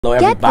Hello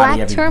Get everybody,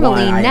 Black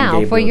Tourmaline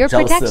now for your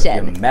Joseph,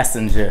 protection. Your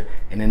messenger,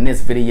 and in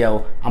this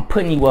video, I'm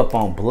putting you up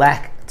on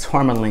Black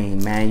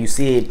Tourmaline, man. You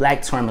see it,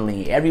 Black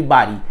Tourmaline.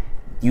 Everybody,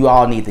 you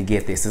all need to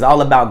get this. It's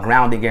all about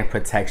grounding and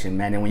protection,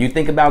 man. And when you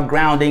think about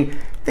grounding,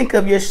 think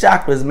of your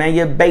chakras, man,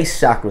 your base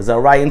chakras,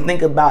 all right? And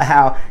think about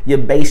how your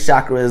base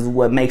chakra is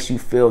what makes you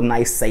feel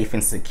nice, safe,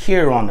 and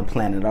secure on the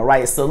planet, all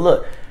right? So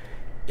look,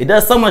 it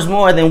does so much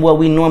more than what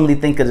we normally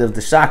think of as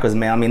the chakras,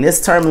 man. I mean,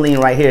 this tourmaline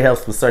right here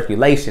helps with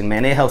circulation,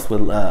 man. It helps with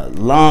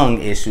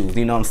lung issues,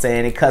 you know what I'm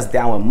saying? It cuts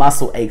down with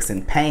muscle aches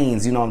and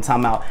pains, you know what I'm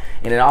talking about?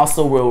 And it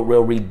also will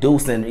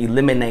reduce and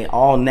eliminate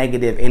all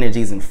negative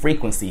energies and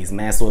frequencies,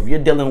 man. So if you're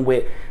dealing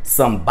with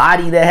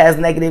somebody that has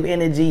negative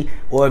energy,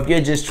 or if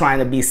you're just trying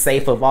to be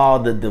safe of all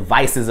the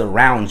devices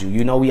around you,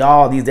 you know,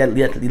 these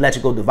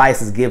electrical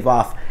devices give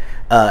off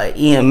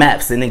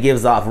EMFs, and it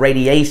gives off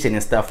radiation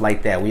and stuff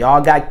like that. We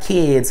all got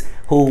kids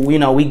who, you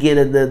know, we get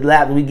a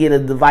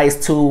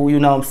device too, you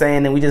know what I'm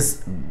saying, and we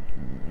just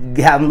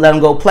let them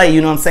go play,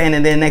 you know what I'm saying,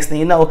 and then next thing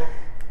you know,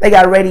 they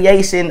got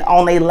radiation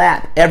on their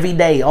lap every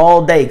day,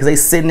 all day, because they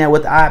sitting there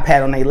with the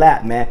iPad on their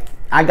lap, man.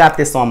 I got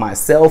this on my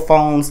cell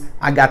phones,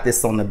 I got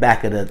this on the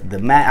back of the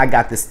mat, I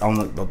got this on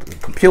the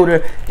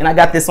computer, and I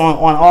got this on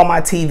all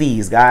my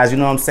TVs, guys, you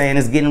know what I'm saying?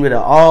 It's getting rid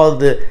of all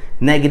the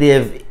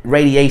negative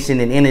radiation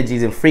and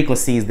energies and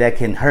frequencies that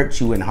can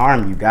hurt you and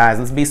harm you, guys.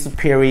 Let's be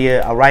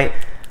superior, all right?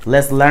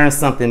 Let's learn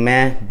something,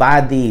 man. Buy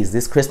these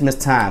this Christmas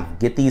time.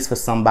 Get these for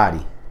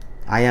somebody.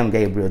 I am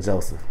Gabriel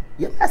Joseph,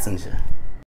 your messenger.